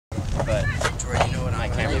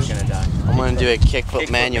gonna do a kickflip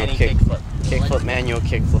manual kickflip manual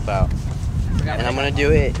kickflip out, and I'm gonna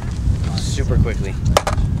do it super quickly.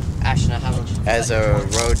 Ashton, I have as a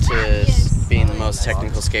road to being the most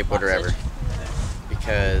technical skateboarder ever,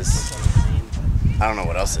 because I don't know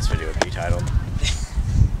what else this video would be titled.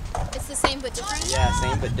 It's the same but different? Yeah,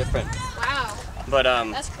 same but different. Wow. But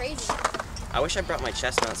that's crazy. I wish I brought my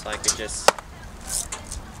chest mount so I could just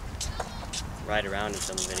ride around in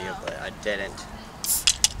some video, but I didn't.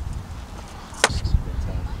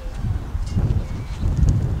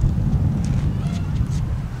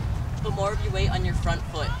 Put more of your weight on your front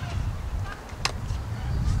foot.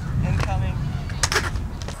 Incoming.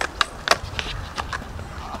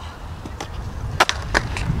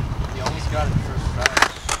 You almost got it first try.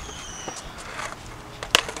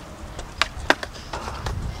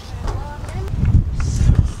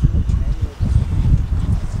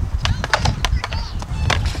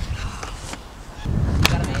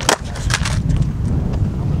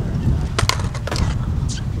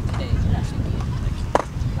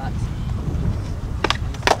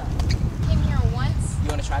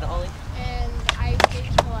 Try to ollie? And I did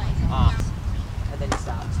like and then you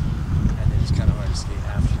stopped. And then it's kind of hard to skate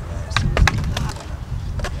after that.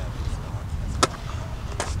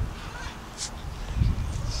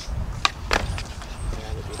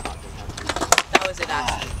 That was it,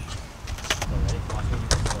 actually.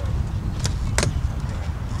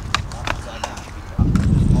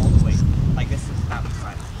 All the way. Like this is how it's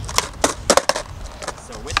sliding.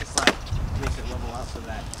 So with the slide, it makes it level out so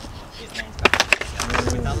that it lands back.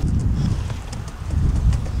 Without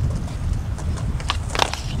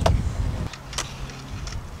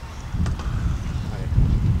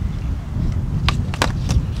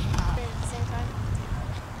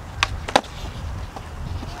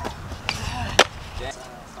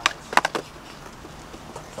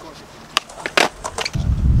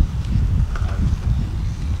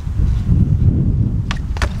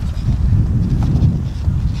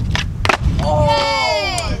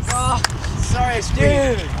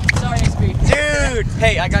Dude! Sorry, I screamed. Dude!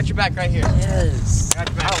 Hey, I got your back right here. Yes. I got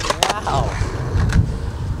your back. Oh,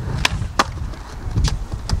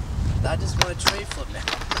 wow. I just want to tray flip now.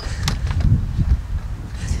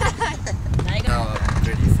 How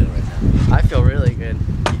good do you feel right now? I feel really good.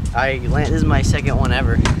 This is my second one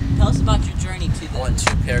ever. Tell us about your journey to this. 1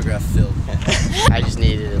 2-paragraph filled. I just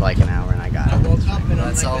needed like an hour and I got it.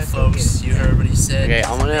 That's all, folks. You heard what he said. Okay,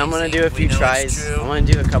 I'm gonna do a few tries. I'm gonna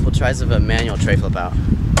do a couple tries of a manual tray flip out.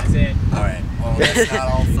 That's it. All right. Well, that's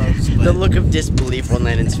not all, folks. But The look of disbelief on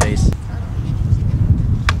Landon's face.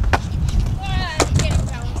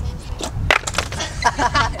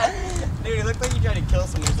 Dude, it looked like you tried to kill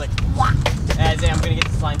someone. He was like, hey, Zay, I'm gonna get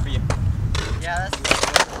this line for you. Yeah,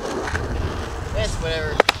 it's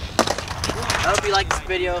whatever. I hope you like this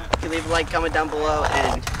video. You can leave a like, comment down below,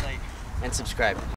 and subscribe.